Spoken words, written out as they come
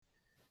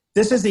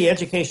This is the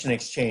Education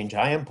Exchange.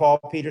 I am Paul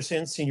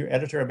Peterson, Senior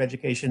Editor of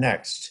Education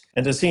Next,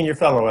 and a Senior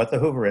Fellow at the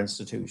Hoover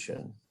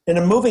Institution. In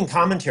a moving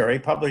commentary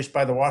published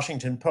by the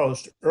Washington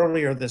Post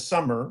earlier this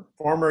summer,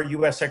 former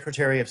U.S.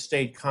 Secretary of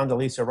State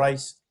Condoleezza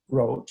Rice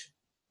wrote,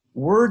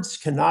 "Words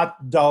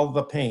cannot dull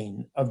the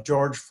pain of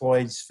George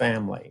Floyd's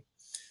family.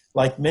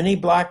 Like many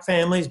Black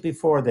families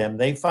before them,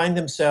 they find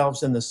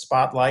themselves in the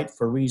spotlight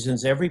for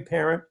reasons every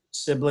parent,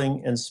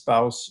 sibling, and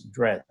spouse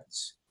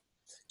dreads."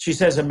 She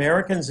says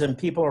Americans and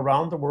people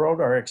around the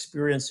world are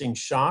experiencing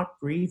shock,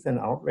 grief, and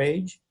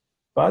outrage.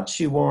 But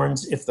she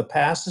warns, if the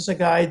past is a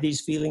guide, these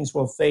feelings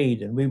will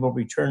fade and we will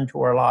return to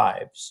our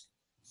lives.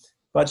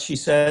 But she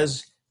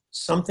says,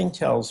 something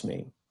tells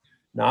me,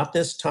 not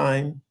this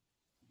time,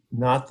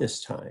 not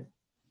this time.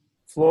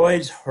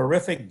 Floyd's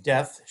horrific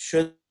death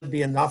should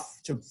be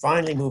enough to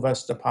finally move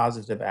us to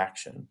positive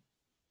action.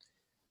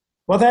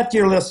 Well, that,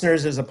 dear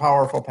listeners, is a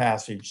powerful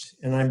passage,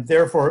 and I'm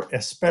therefore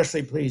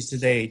especially pleased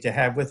today to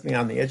have with me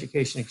on the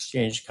Education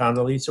Exchange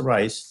Condoleezza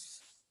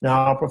Rice,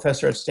 now a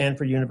professor at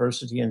Stanford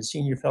University and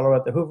senior fellow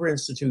at the Hoover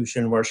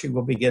Institution, where she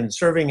will begin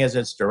serving as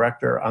its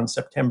director on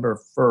September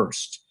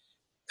 1st.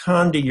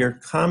 Condi, your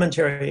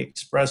commentary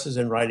expresses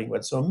in writing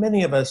what so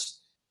many of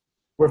us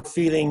were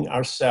feeling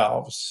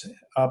ourselves,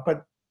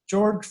 but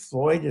George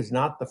Floyd is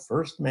not the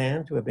first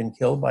man to have been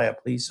killed by a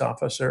police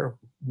officer.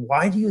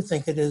 Why do you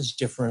think it is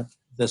different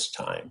this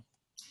time?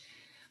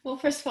 Well,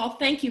 first of all,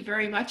 thank you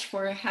very much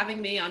for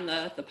having me on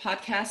the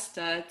podcast.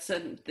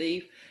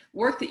 The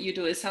work that you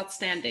do is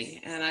outstanding,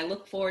 and I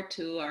look forward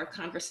to our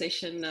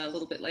conversation a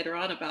little bit later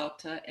on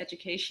about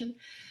education.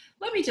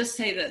 Let me just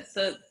say that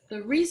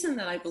the reason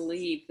that I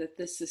believe that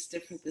this is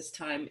different this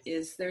time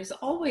is there's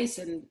always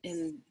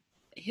in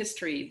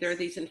history, there are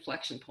these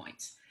inflection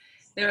points.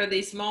 There are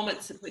these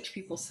moments in which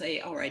people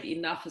say, all right,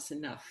 enough is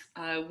enough.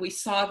 We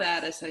saw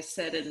that, as I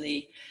said, in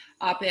the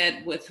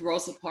op-ed with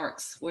Rosa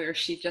Parks, where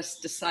she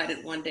just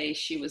decided one day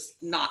she was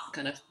not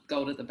going to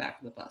go to the back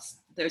of the bus.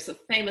 There's a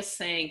famous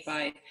saying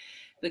by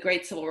the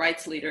great civil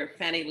rights leader,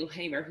 Fannie Lou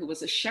Hamer, who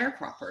was a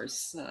sharecropper,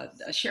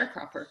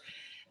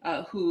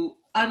 who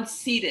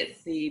unseated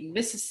the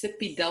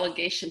Mississippi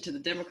delegation to the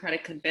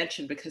Democratic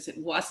Convention because it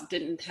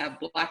didn't have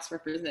Blacks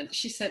represented.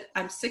 She said,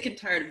 "I'm sick and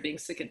tired of being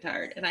sick and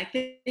tired." And I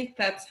think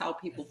that's how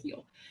people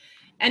feel.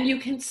 And you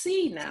can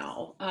see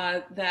now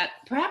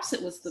that perhaps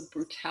it was the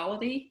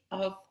brutality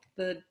of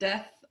the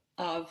death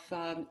of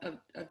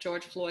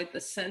George Floyd, the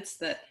sense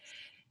that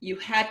you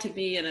had to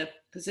be in a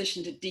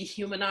position to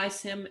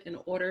dehumanize him in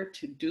order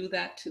to do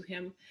that to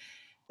him,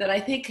 that I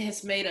think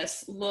has made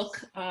us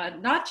look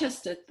not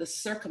just at the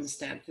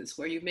circumstances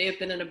where you may have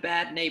been in a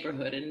bad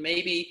neighborhood and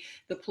maybe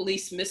the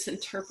police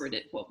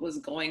misinterpreted what was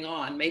going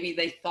on. Maybe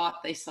they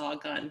thought they saw a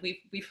gun.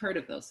 We've heard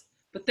of those.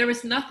 But there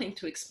is nothing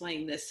to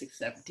explain this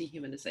except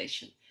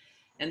dehumanization.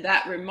 And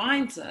that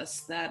reminds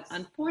us that,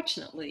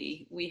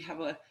 unfortunately, we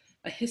have a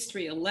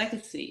history, a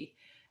legacy,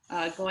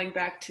 going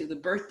back to the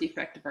birth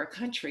defect of our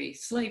country,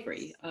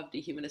 slavery, of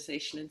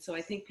dehumanization. And so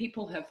I think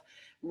people have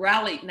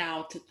rallied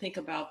now to think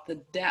about the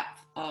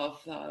depth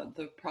of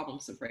the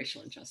problems of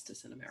racial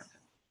injustice in America.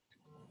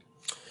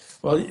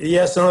 Well,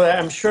 yes, no,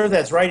 I'm sure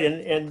that's right.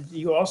 And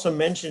you also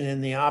mentioned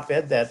in the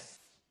op-ed that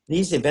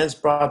these events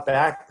brought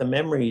back the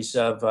memories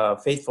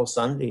of Fateful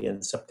Sunday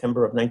in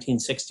September of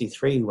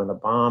 1963, when a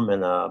bomb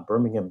in a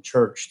Birmingham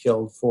church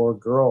killed 4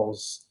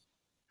 girls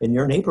in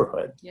your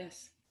neighborhood.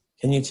 Yes.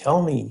 Can you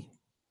tell me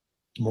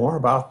more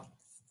about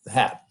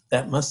that?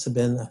 That must have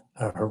been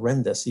a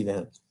horrendous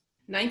event.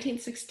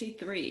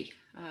 1963,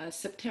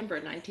 September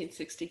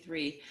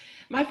 1963.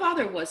 My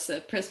father was a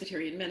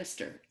Presbyterian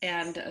minister,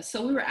 and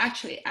so we were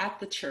actually at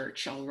the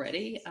church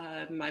already.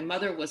 My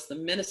mother was the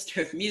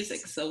minister of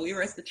music, so we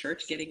were at the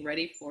church getting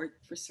ready for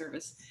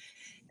service.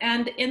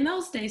 And in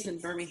those days in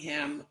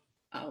Birmingham,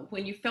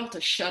 when you felt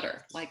a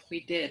shudder, like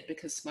we did,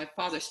 because my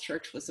father's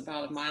church was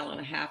about 1.5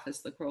 miles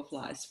as the crow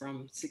flies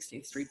from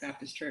 16th Street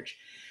Baptist Church.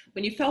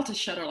 When you felt a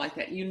shudder like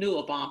that, you knew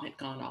a bomb had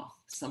gone off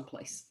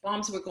someplace.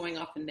 Bombs were going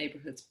off in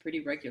neighborhoods pretty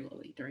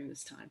regularly during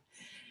this time.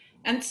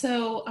 And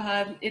so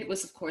it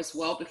was, of course,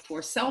 well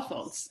before cell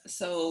phones.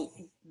 So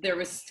there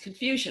was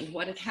confusion.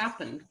 What had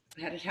happened?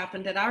 Had it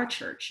happened at our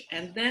church?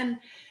 And then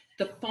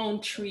the phone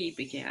tree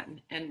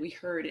began, and we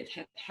heard it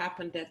had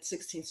happened at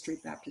 16th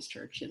Street Baptist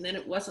Church. And then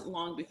it wasn't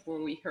long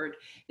before we heard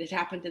it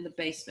happened in the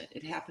basement.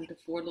 It happened to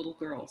 4 little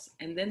girls.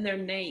 And then their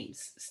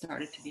names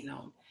started to be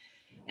known.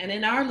 And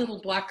in our little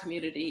Black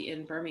community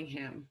in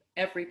Birmingham,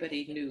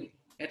 everybody knew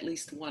at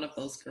least one of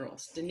those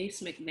girls.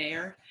 Denise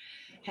McNair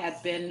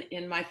had been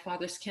in my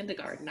father's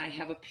kindergarten. I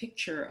have a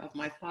picture of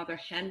my father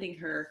handing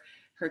her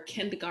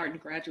kindergarten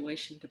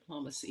graduation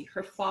diplomacy.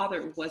 Her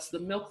father was the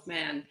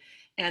milkman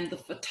and the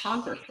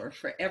photographer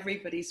for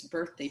everybody's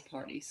birthday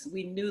parties.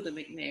 We knew the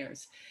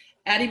McNairs.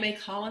 Addie Mae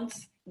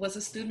Collins was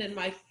a student in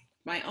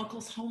my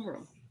uncle's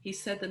homeroom. He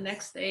said the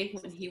next day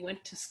when he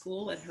went to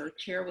school and her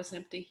chair was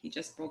empty, he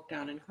just broke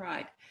down and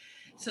cried.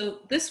 So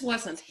this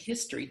wasn't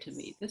history to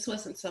me. This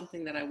wasn't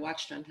something that I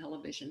watched on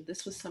television.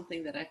 This was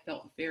something that I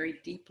felt very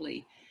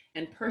deeply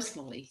and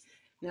personally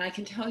And I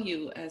can tell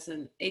you, as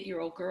an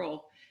 8-year-old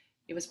girl,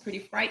 it was pretty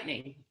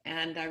frightening.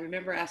 And I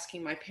remember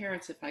asking my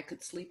parents if I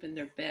could sleep in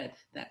their bed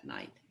that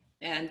night.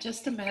 And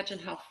just imagine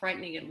how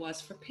frightening it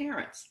was for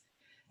parents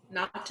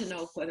not to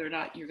know whether or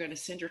not you're going to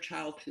send your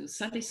child to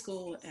Sunday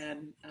school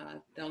and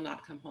they'll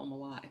not come home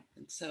alive.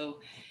 And so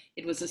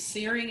it was a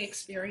searing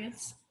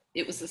experience.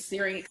 It was a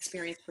searing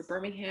experience for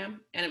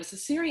Birmingham, and it was a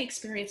searing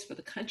experience for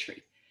the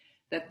country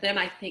that then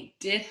I think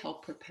did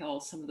help propel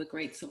some of the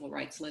great civil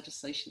rights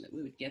legislation that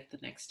we would get the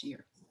next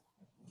year.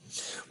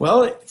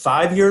 Well,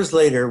 5 years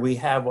later, we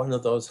have one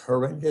of those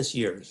horrendous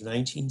years,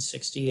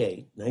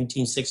 1968.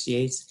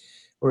 1968,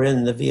 we're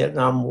in the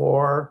Vietnam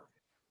War.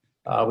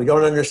 We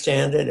don't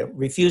understand it. It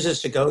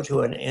refuses to go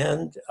to an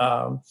end.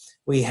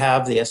 We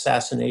have the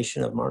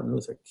assassination of Martin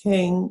Luther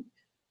King,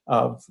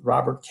 of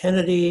Robert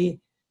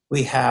Kennedy.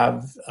 We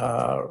have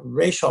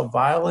racial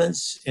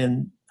violence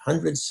in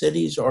 100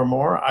 cities or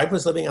more. I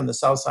was living on the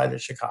south side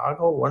of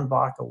Chicago, 1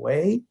 block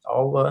away.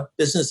 All the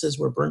businesses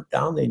were burnt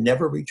down. They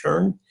never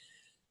returned.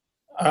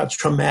 A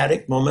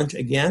traumatic moment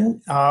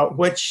again,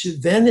 which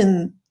then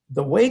in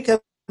the wake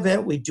of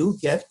it, we do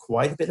get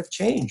quite a bit of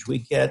change. We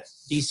get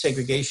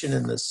desegregation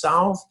in the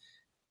South,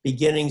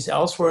 beginnings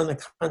elsewhere in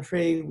the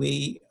country.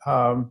 We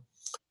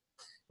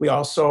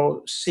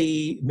also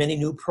see many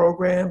new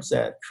programs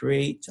that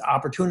create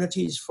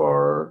opportunities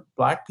for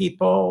Black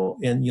people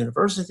in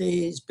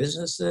universities,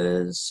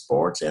 businesses,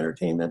 sports,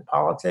 entertainment,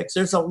 politics.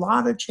 There's a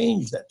lot of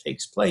change that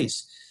takes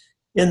place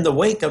in the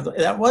wake of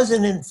that. Was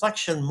an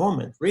inflection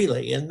moment,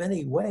 really, in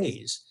many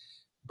ways.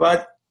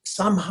 But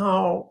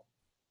somehow,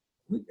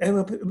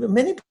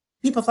 many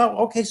people thought,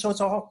 okay, so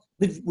it's all,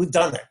 we've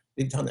done it.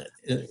 We've done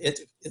it.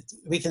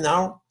 We can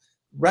now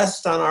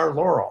rest on our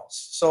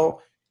laurels. So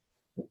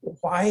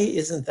why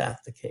isn't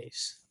that the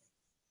case?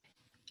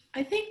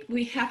 I think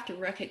we have to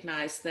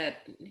recognize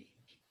that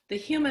the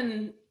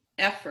human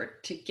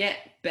effort to get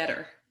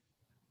better,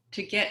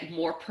 to get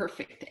more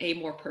perfect, a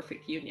more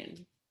perfect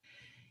union,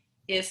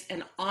 is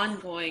an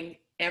ongoing,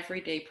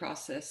 everyday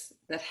process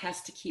that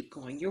has to keep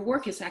going. Your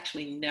work is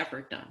actually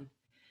never done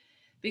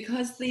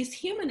because these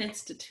human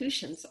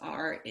institutions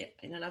are in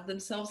and of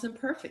themselves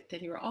imperfect,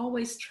 and you're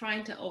always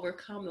trying to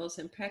overcome those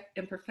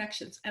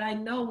imperfections. And I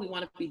know we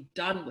want to be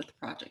done with the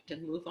project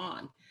and move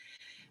on,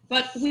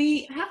 but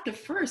we have to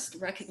first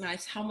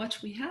recognize how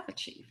much we have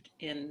achieved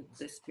in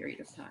this period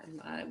of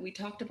time. We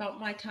talked about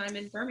my time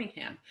in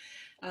Birmingham.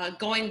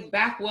 Going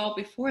back well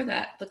before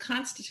that, the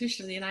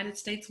Constitution of the United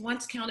States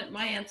once counted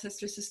my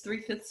ancestors as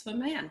 3/5 of a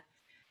man.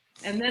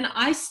 And then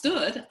I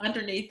stood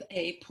underneath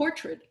a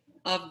portrait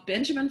of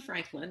Benjamin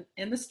Franklin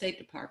in the State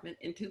Department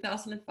in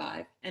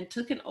 2005 and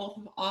took an oath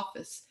of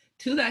office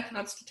to that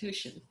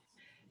Constitution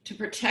to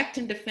protect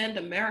and defend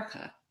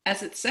America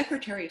as its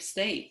Secretary of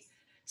State,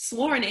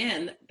 sworn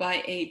in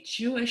by a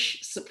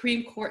Jewish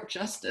Supreme Court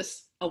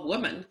justice, a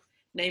woman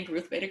named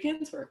Ruth Bader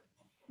Ginsburg.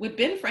 Would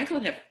Ben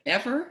Franklin have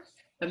ever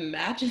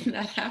imagined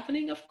that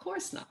happening? Of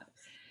course not.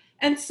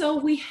 And so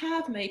we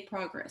have made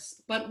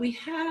progress, but we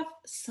have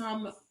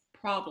some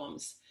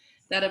problems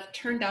that have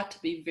turned out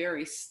to be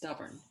very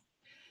stubborn.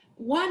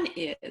 One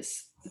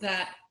is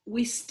that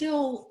we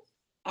still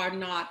are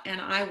not,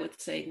 and I would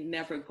say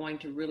never going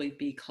to really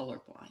be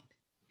colorblind.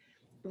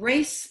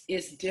 Race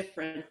is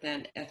different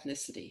than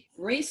ethnicity.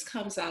 Race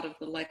comes out of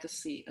the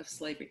legacy of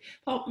slavery.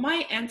 Well,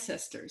 my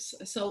ancestors,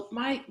 so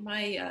my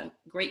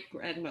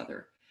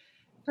great-grandmother,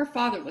 her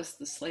father was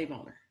the slave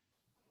owner.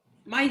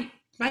 My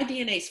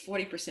DNA is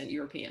 40%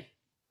 European.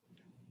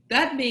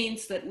 That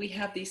means that we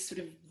have these sort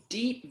of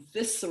deep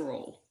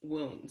visceral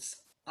wounds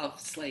of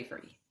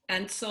slavery.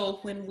 And so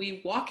when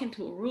we walk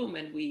into a room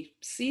and we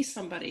see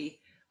somebody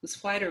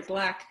who's white or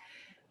Black,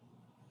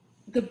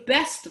 the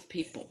best of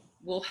people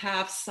will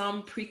have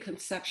some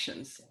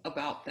preconceptions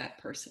about that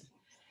person.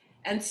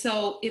 And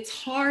so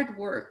it's hard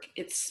work,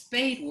 it's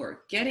spade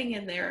work, getting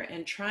in there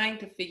and trying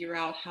to figure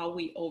out how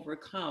we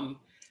overcome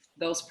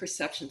those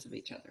perceptions of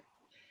each other.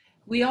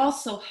 We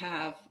also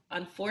have,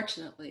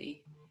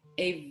 unfortunately,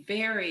 a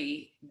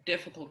very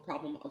difficult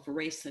problem of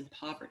race and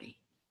poverty.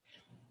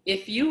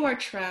 If you are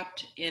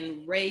trapped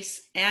in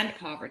race and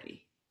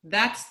poverty,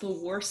 that's the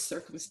worst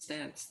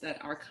circumstance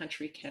that our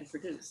country can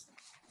produce.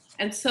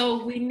 And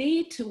so we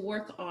need to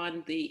work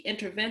on the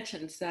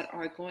interventions that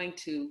are going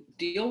to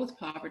deal with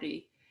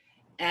poverty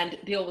and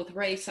deal with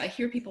race. I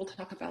hear people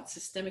talk about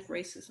systemic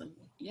racism.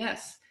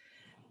 Yes,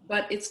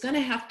 but it's going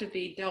to have to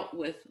be dealt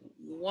with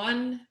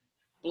one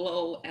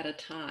blow at a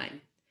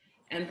time.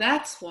 And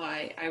that's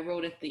why I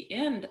wrote at the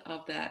end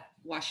of that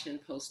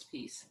Washington Post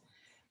piece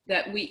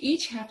that we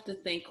each have to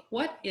think,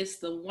 what is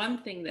the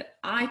one thing that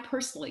I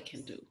personally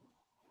can do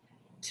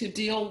to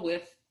deal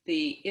with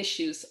the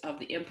issues of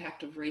the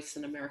impact of race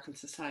in American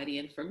society?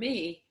 And for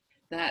me,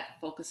 that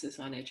focuses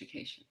on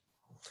education.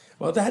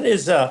 Well, that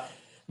is a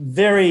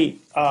very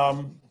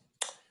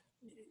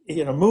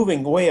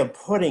moving way of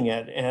putting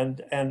it,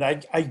 and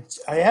I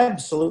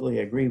absolutely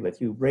agree with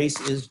you. Race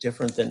is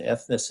different than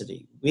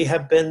ethnicity. We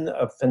have been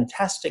a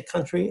fantastic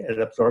country at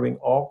absorbing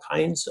all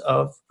kinds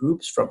of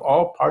groups from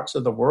all parts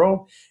of the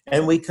world,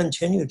 and we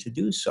continue to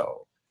do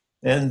so.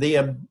 And the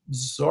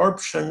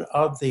absorption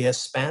of the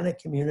Hispanic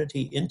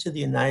community into the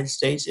United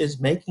States is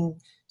making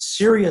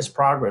serious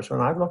progress.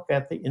 When I look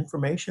at the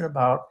information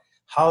about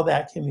how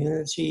that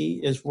community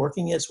is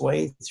working its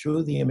way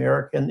through the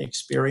American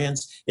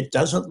experience, it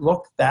doesn't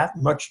look that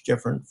much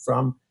different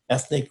from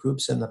ethnic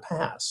groups in the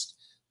past.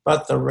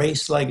 But the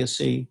race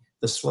legacy,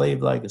 the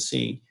slave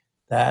legacy,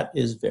 that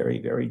is very,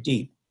 very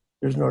deep.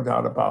 There's no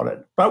doubt about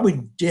it. But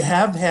we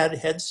have had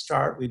Head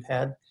Start. We've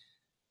had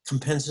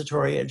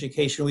compensatory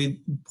education.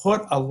 We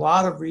put a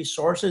lot of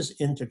resources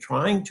into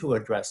trying to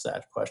address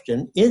that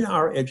question in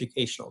our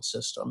educational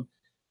system.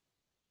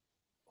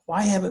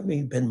 Why haven't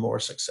we been more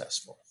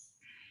successful?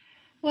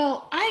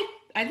 Well, I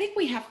think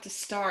we have to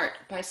start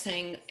by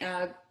saying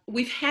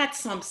we've had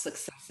some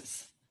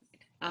successes.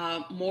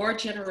 More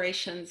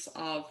generations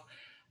of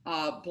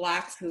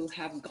Blacks who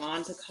have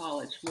gone to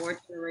college, more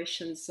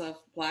generations of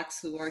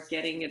Blacks who are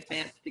getting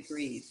advanced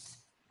degrees.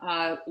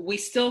 We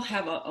still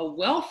have a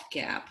wealth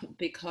gap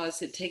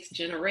because it takes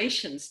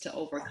generations to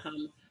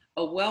overcome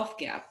a wealth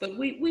gap, but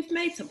we've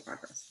made some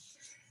progress.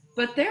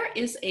 But there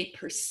is a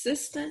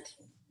persistent,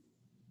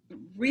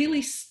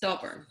 really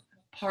stubborn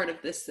part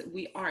of this that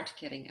we aren't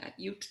getting at.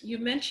 You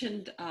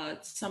mentioned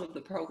some of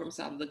the programs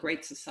out of the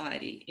Great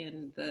Society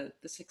in the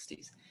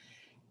 60s.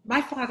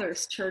 My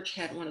father's church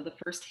had one of the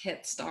first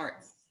Head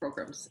Start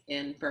programs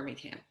in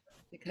Birmingham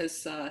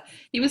because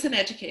he was an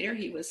educator.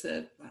 He was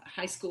a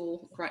high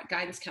school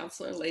guidance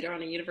counselor, later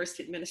on a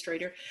university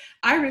administrator.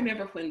 I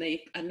remember when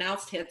they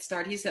announced Head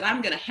Start, he said,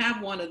 I'm going to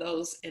have one of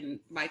those in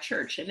my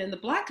church. And in the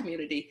Black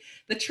community,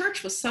 the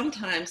church was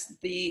sometimes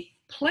the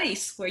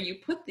place where you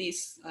put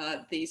these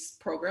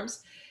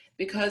programs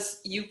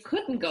because you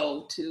couldn't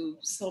go to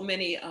so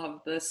many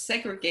of the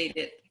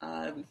segregated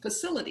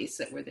facilities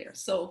that were there.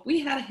 So we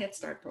had a Head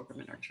Start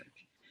program in our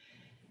church.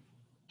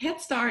 Head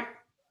Start,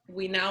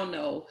 we now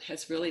know,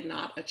 has really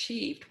not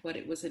achieved what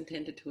it was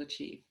intended to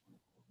achieve.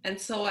 And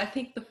so I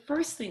think the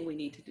first thing we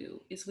need to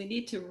do is we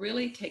need to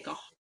really take a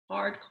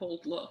hard,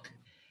 cold look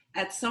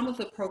at some of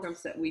the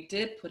programs that we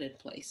did put in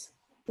place.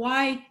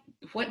 Why,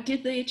 what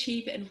did they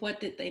achieve and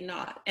what did they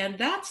not? And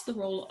that's the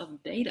role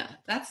of data.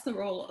 That's the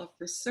role of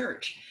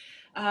research.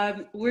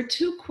 We're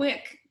too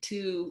quick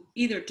to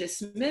either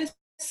dismiss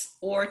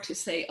or to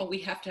say, oh, we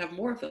have to have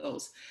more of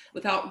those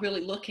without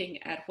really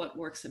looking at what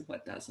works and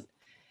what doesn't.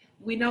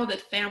 We know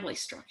that family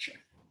structure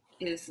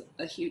is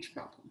a huge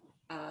problem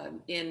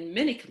in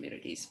many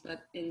communities,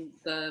 but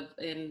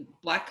in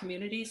Black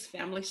communities,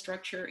 family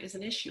structure is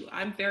an issue.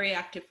 I'm very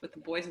active with the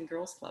Boys and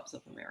Girls Clubs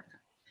of America.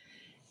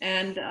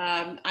 And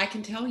I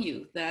can tell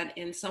you that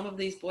in some of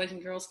these Boys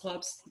and Girls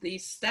Clubs,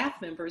 these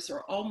staff members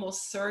are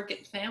almost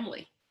surrogate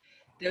family.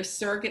 They're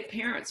surrogate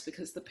parents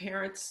because the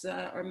parents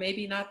are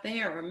maybe not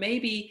there, or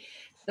maybe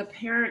the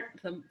parent,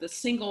 the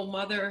single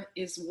mother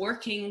is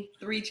working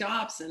 3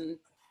 jobs and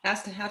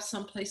has to have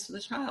some place for the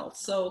child.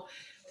 So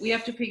we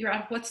have to figure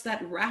out what's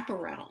that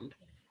wraparound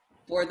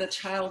for the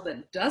child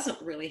that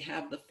doesn't really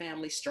have the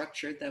family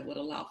structure that would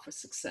allow for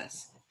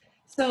success.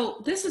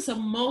 So this is a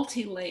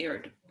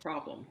multi-layered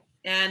problem.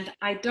 And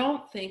I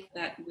don't think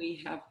that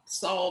we have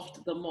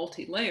solved the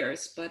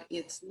multi-layers, but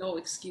it's no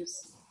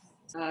excuse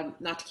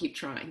not to keep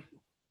trying.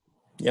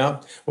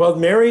 Yeah. Well,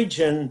 marriage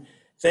and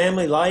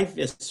family life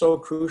is so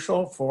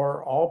crucial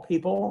for all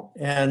people.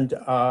 And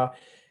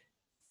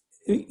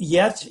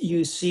yet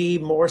you see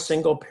more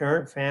single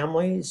parent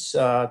families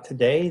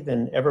today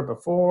than ever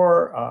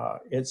before.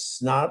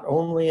 It's not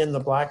only in the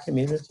Black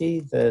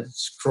community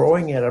that's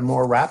growing at a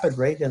more rapid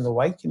rate in the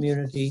white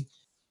community.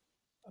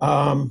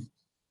 Um,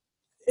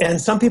 and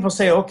some people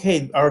say,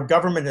 okay, our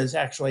government is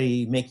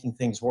actually making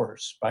things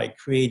worse by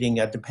creating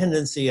a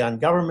dependency on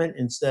government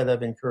instead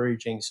of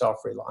encouraging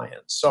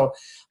self-reliance. So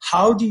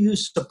how do you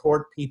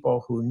support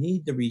people who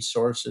need the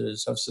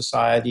resources of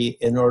society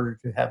in order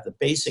to have the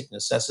basic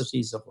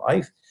necessities of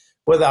life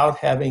without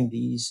having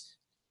these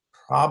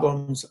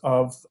problems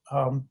of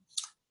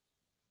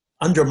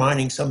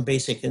undermining some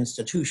basic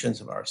institutions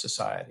of our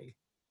society?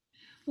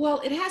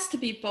 Well, it has to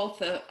be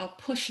both a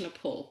push and a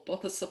pull,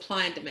 both a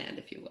supply and demand,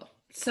 if you will.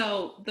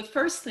 So the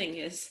first thing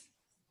is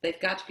they've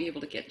got to be able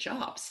to get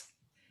jobs.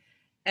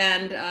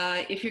 And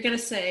if you're going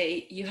to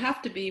say you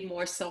have to be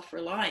more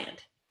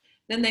self-reliant,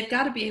 then they've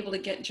got to be able to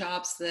get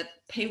jobs that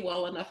pay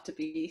well enough to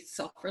be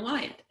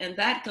self-reliant. And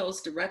that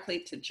goes directly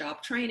to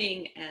job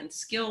training and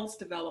skills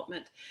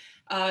development.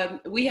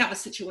 We have a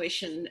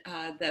situation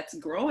that's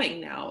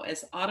growing now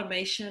as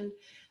automation,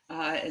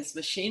 as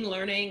machine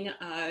learning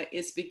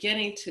is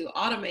beginning to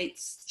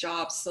automate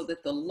jobs so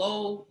that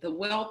the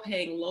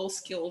well-paying,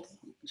 low-skilled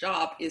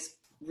job is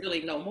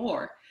really no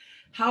more.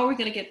 How are we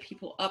going to get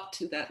people up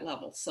to that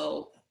level?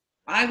 So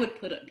I would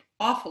put an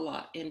awful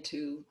lot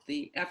into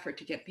the effort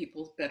to get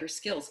people better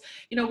skills.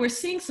 You know, we're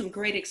seeing some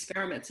great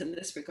experiments in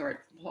this regard,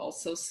 Paul.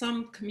 So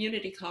some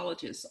community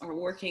colleges are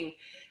working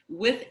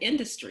with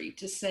industry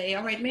to say,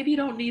 all right, maybe you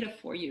don't need a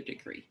 4-year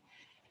degree.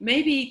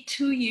 Maybe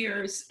 2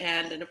 years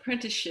and an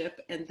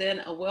apprenticeship and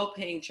then a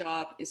well-paying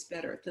job is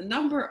better. The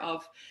number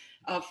of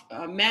of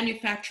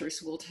manufacturers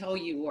who will tell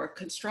you, or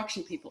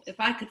construction people, if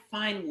I could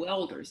find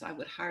welders, I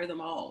would hire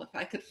them all. If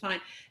I could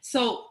find,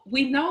 so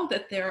we know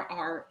that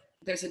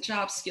there's a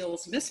job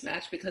skills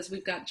mismatch because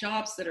we've got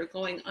jobs that are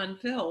going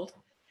unfilled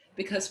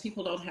because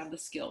people don't have the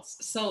skills.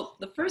 So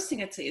the first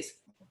thing I'd say is,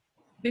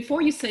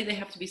 before you say they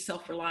have to be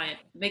self-reliant,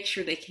 make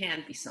sure they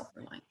can be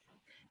self-reliant.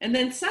 And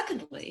then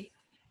secondly,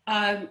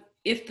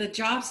 if the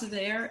jobs are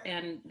there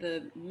and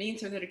the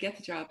means are there to get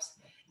the jobs,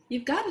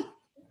 you've got to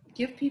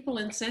give people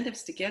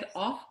incentives to get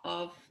off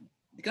of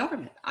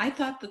government. I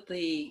thought that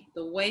the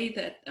way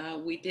that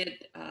we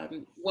did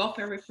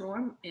welfare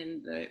reform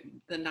in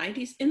the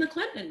 90s, in the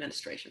Clinton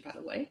administration, by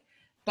the way,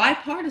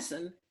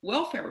 bipartisan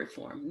welfare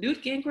reform,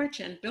 Newt Gingrich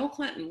and Bill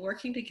Clinton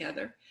working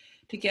together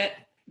to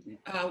get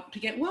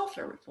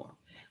welfare reform.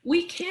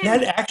 We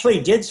That can.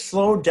 actually did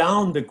slow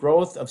down the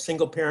growth of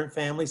single parent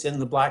families in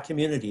the Black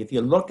community. If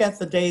you look at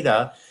the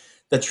data,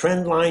 the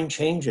trend line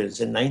changes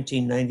in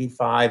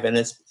 1995, and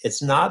it's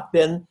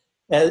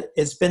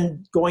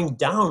been going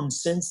down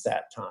since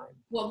that time.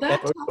 Well, And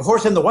that of tells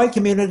course, in the white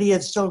community,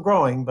 it's still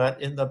growing,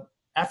 but in the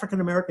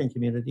African American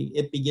community,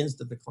 it begins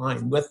to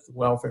decline with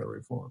welfare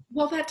reform.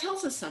 well, that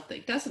tells us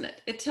something, doesn't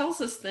it? It tells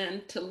us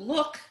then to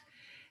look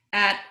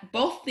at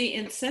both the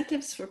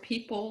incentives for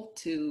people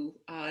to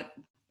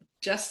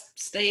just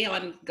stay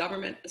on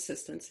government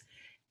assistance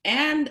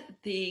and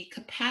the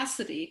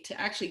capacity to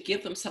actually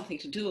give them something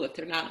to do if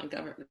they're not on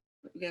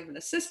government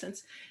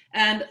assistance.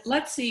 And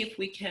let's see if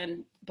we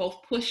can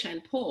both push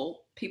and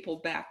pull people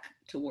back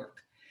to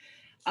work.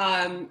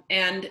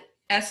 And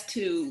as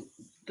to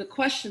the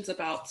questions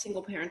about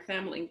single parent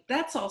family,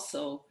 that's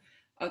also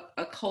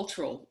a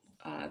cultural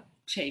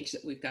change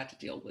that we've got to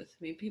deal with.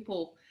 I mean,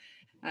 people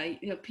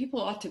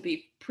ought to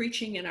be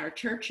preaching in our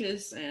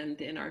churches and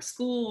in our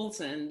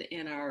schools and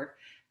in our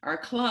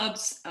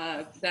clubs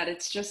that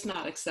it's just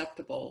not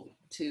acceptable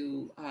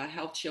to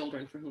have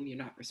children for whom you're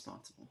not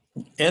responsible.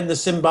 And the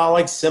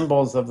symbolic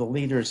symbols of the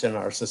leaders in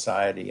our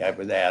society, I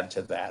would add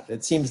to that.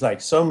 It seems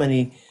like so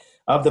many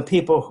of the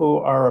people who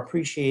are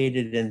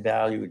appreciated and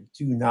valued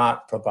do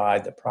not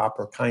provide the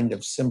proper kind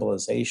of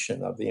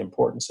symbolization of the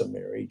importance of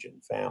marriage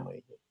and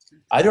family.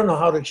 I don't know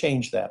how to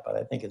change that, but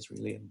I think it's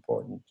really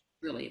important.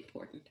 Really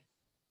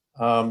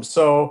important.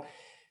 So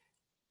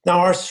now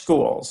our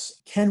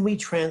schools, can we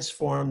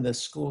transform the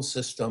school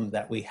system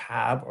that we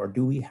have, or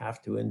do we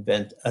have to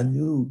invent a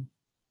new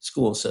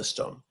school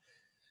system?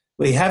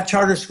 We have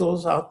charter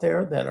schools out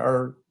there that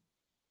are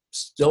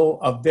still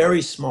a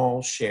very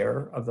small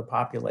share of the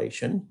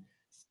population,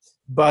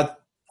 but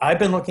I've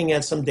been looking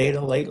at some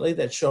data lately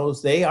that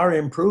shows they are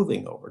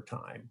improving over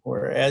time,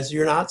 whereas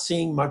you're not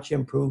seeing much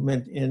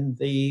improvement in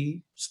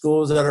the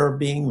schools that are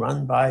being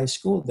run by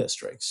school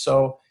districts.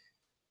 So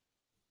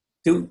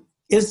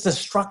is the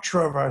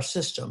structure of our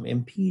system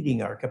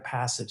impeding our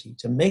capacity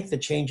to make the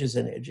changes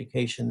in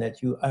education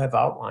that you have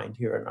outlined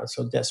here and are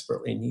so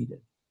desperately needed?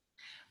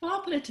 Well,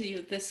 I'll put it to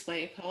you this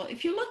way, Paul.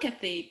 If you look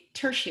at the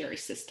tertiary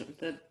system,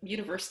 the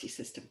university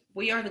system,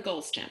 we are the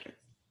gold standard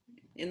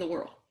in the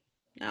world.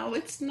 Now,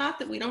 it's not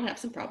that we don't have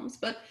some problems,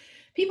 but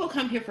people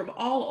come here from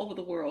all over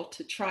the world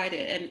to try to,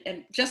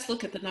 and just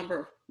look at the number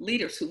of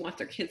leaders who want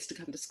their kids to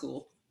come to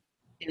school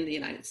in the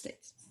United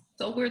States.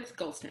 So we're the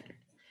gold standard.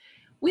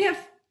 We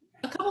have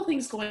a couple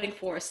things going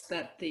for us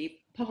that the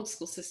public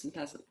school system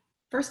doesn't.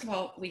 First of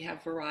all, we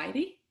have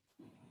variety.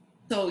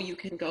 So you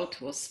can go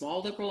to a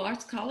small liberal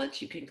arts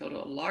college, you can go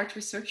to a large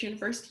research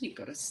university, you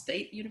can go to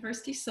state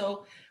university.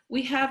 So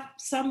we have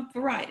some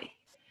variety.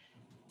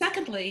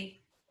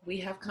 Secondly, we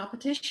have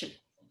competition.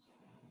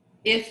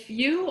 If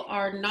you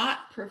are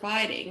not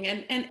providing,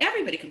 and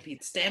everybody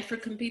competes,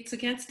 Stanford competes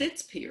against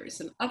its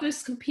peers and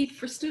others compete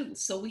for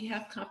students. So we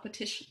have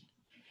competition.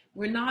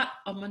 We're not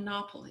a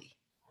monopoly.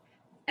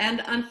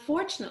 And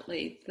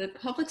unfortunately, the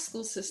public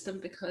school system,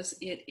 because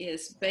it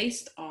is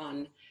based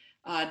on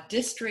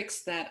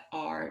districts that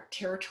are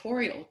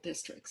territorial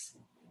districts,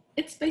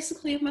 it's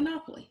basically a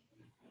monopoly.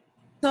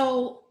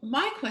 So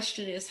my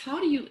question is, how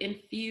do you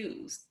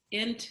infuse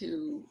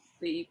into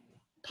the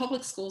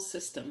public school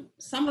system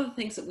some of the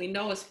things that we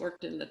know has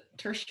worked in the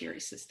tertiary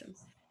system?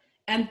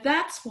 And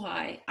that's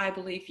why I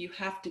believe you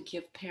have to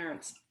give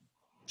parents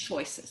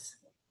choices.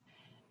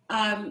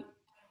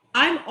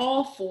 I'm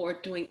all for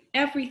doing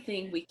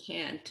everything we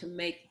can to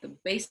make the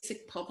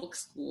basic public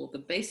school, the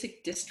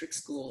basic district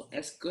school,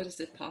 as good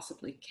as it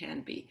possibly can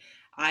be.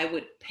 I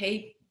would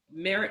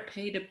merit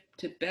pay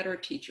to better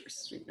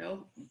teachers,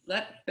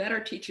 let better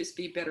teachers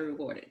be better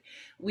rewarded.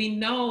 We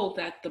know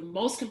that the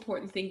most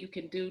important thing you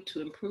can do to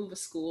improve a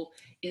school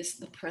is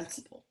the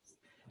principal.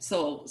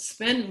 So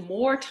spend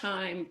more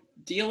time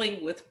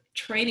dealing with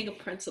training of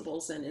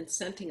principals and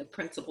incenting of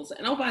principals.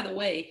 And oh, by the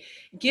way,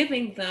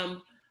 giving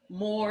them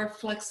more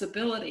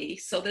flexibility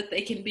so that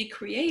they can be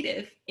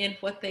creative in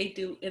what they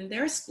do in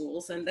their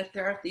schools, and that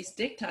there aren't these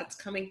diktats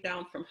coming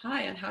down from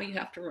high on how you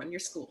have to run your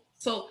school.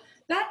 So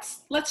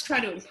let's try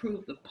to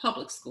improve the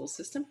public school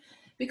system,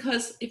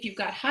 because if you've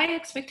got high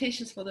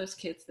expectations for those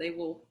kids, they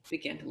will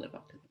begin to live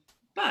up to them.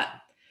 But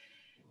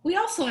we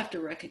also have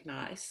to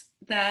recognize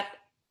that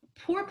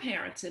poor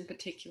parents in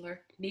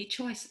particular need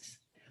choices.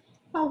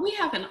 Well, we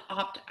have an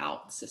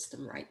opt-out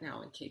system right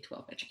now in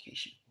K-12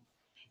 education.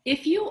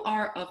 If you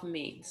are of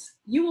means,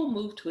 you will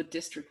move to a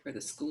district where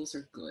the schools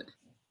are good.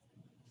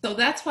 So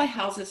that's why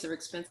houses are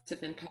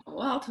expensive in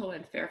Palo Alto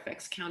and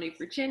Fairfax County,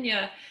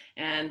 Virginia,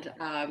 and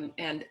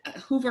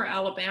Hoover,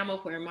 Alabama,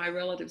 where my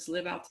relatives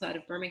live outside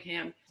of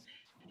Birmingham.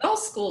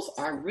 Those schools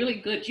are really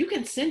good. You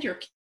can send your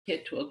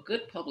kid to a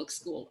good public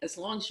school as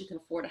long as you can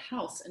afford a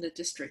house in a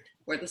district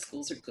where the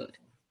schools are good.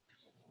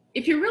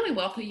 If you're really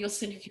wealthy, you'll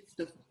send your kids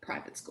to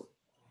private school.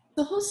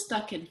 So who's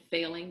stuck in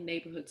failing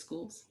neighborhood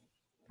schools?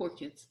 Poor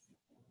kids,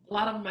 a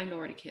lot of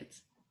minority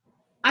kids.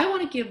 I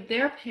want to give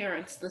their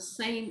parents the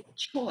same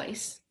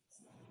choice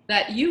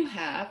that you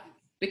have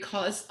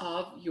because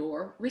of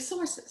your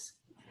resources.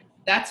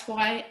 That's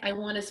why I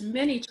want as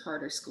many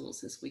charter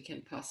schools as we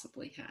can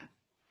possibly have.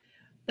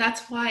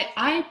 That's why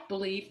I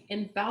believe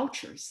in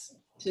vouchers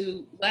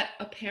to let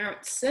a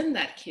parent send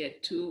that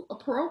kid to a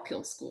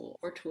parochial school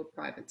or to a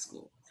private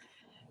school.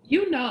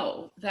 You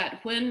know that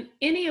when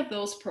any of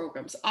those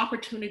programs,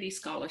 opportunity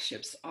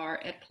scholarships,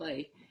 are at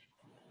play,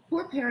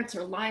 poor parents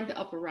are lined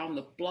up around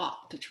the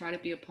block to try to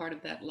be a part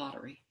of that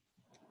lottery.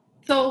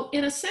 So,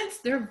 in a sense,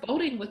 they're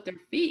voting with their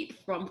feet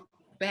from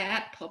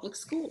bad public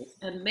schools,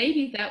 and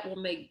maybe that will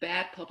make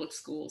bad public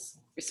schools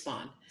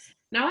respond.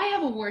 Now, I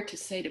have a word to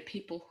say to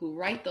people who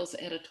write those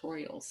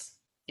editorials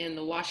in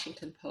the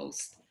Washington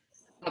Post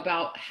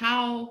about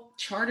how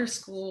charter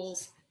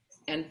schools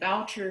and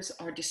vouchers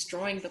are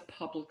destroying the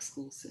public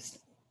school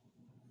system.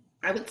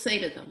 I would say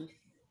to them,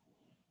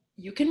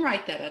 you can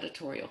write that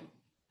editorial,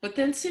 but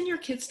then send your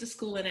kids to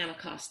school in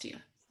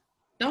Anacostia.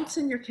 Don't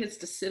send your kids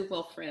to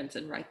Sidwell Friends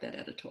and write that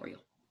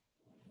editorial.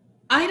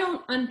 I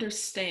don't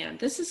understand.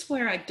 This is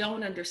where I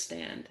don't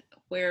understand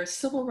where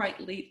civil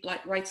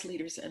rights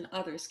leaders and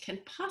others can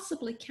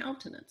possibly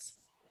countenance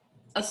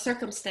a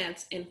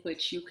circumstance in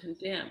which you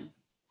condemn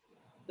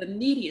the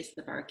neediest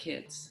of our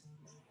kids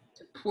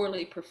to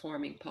poorly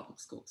performing public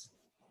schools.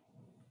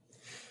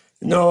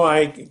 No,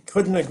 I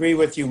couldn't agree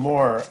with you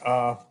more.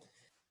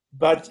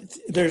 But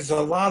there's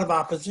a lot of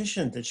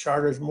opposition to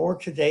charters more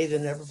today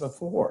than ever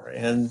before.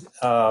 And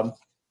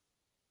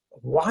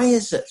why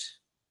is it?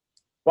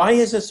 Why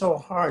is it so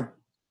hard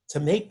to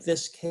make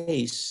this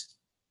case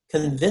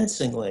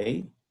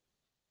convincingly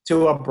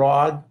to a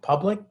broad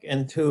public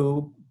and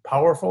to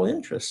powerful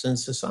interests in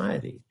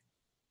society?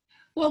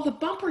 Well, the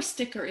bumper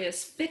sticker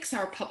is fix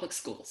our public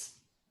schools.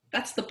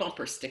 That's the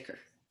bumper sticker.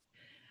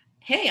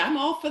 Hey, I'm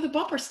all for the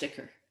bumper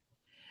sticker.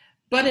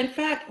 But in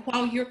fact,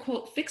 while you're,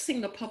 quote,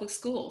 fixing the public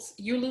schools,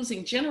 you're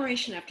losing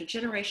generation after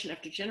generation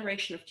after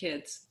generation of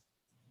kids.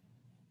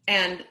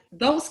 And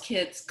those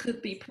kids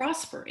could be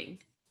prospering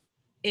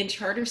in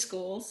charter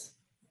schools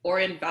or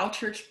in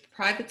vouchered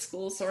private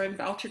schools or in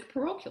vouchered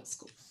parochial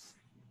schools.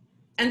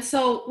 And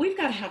so we've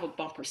got to have a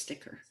bumper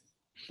sticker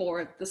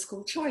for the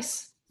school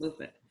choice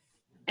movement.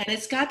 And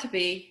it's got to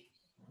be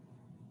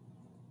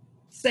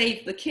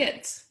save the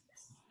kids,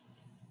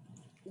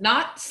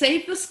 not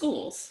save the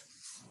schools,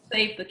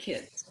 save the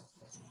kids.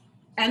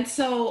 And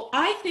so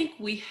I think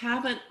we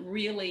haven't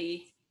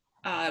really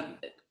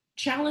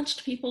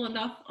challenged people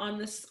enough on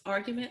this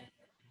argument.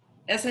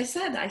 As I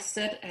said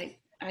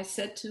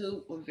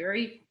to a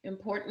very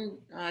important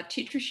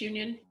teachers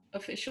union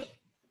official,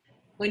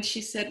 when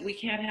she said we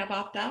can't have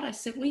opt-out, I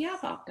said we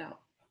have opt-out.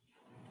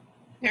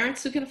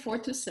 Parents who can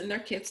afford to send their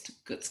kids to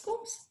good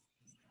schools.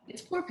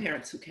 It's poor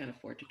parents who can't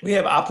afford to do it. We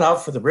have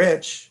opt-out for the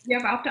rich. We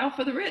have opt-out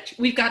for the rich.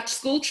 We've got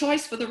school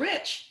choice for the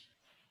rich.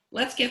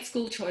 Let's get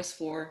school choice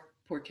for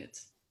poor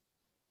kids.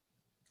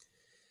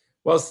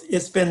 Well,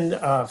 it's been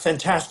a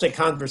fantastic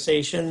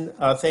conversation.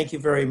 Thank you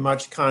very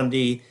much,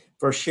 Condi,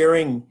 for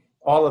sharing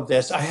all of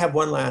this. I have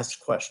one last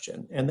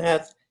question, and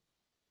that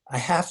I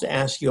have to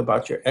ask you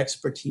about your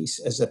expertise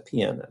as a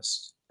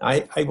pianist.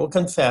 I will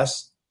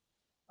confess,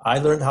 I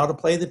learned how to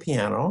play the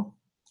piano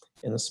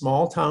in a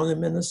small town in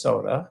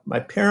Minnesota. My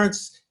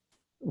parents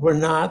were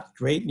not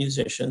great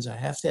musicians, I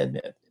have to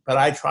admit, but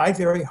I tried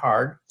very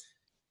hard.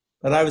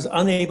 But I was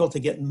unable to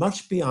get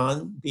much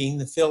beyond being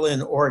the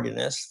fill-in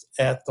organist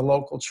at the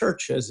local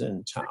churches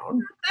in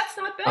town. That's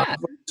not bad.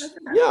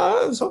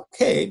 Yeah, it was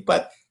okay.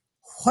 But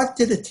what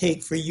did it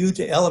take for you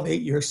to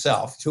elevate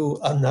yourself to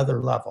another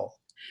level?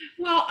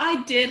 Well,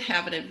 I did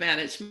have an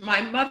advantage.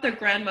 My mother,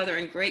 grandmother,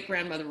 and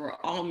great-grandmother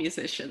were all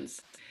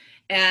musicians.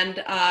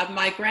 And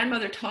my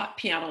grandmother taught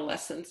piano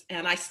lessons,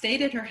 and I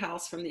stayed at her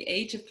house from the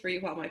age of 3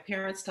 while my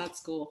parents taught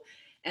school.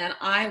 And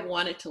I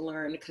wanted to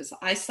learn because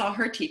I saw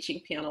her teaching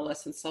piano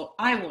lessons, so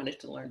I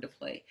wanted to learn to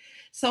play.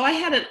 So I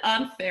had an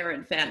unfair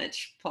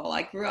advantage, Paul.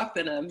 I grew up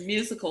in a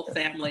musical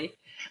family.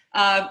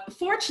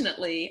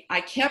 Fortunately,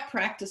 I kept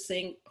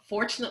practicing.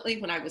 Fortunately,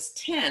 when I was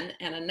 10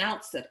 and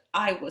announced that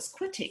I was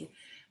quitting,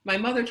 my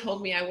mother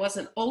told me I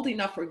wasn't old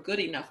enough or good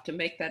enough to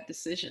make that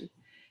decision.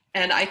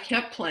 And I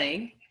kept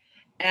playing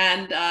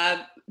and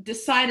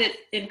decided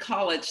in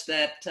college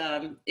that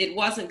it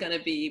wasn't going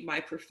to be my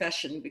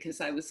profession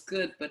because I was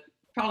good, but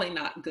probably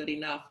not good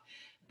enough.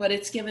 But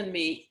it's given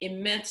me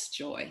immense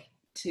joy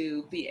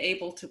to be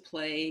able to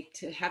play,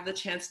 to have the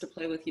chance to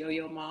play with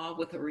Yo-Yo Ma,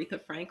 with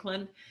Aretha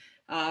Franklin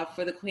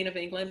for the Queen of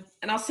England.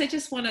 And I'll say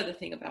just one other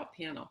thing about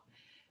piano.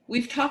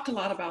 We've talked a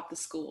lot about the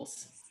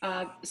schools.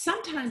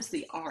 Sometimes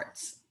the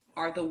arts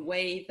are the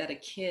way that a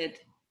kid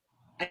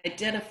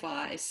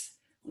identifies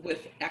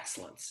with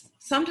excellence.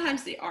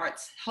 Sometimes the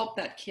arts help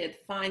that kid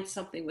find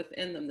something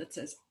within them that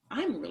says,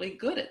 I'm really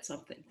good at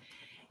something.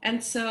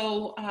 And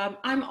so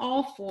I'm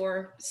all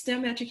for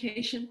STEM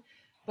education,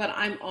 but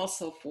I'm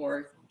also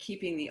for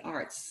keeping the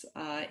arts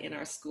in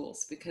our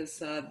schools,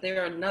 because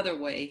they're another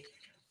way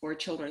for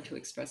children to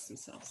express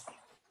themselves.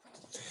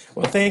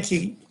 Well, thank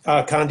you,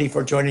 Condi,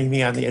 for joining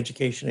me on the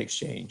Education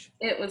Exchange.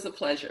 It was a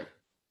pleasure.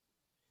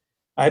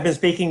 I've been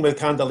speaking with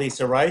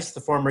Condoleezza Rice,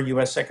 the former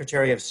U.S.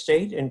 Secretary of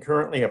State and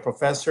currently a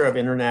professor of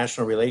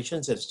international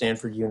relations at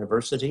Stanford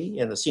University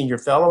and a senior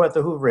fellow at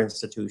the Hoover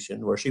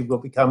Institution, where she will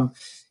become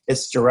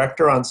its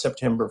director on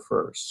September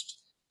 1st.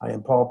 I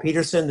am Paul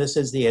Peterson. This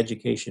is the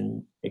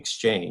Education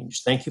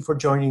Exchange. Thank you for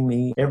joining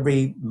me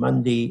every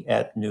Monday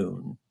at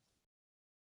noon.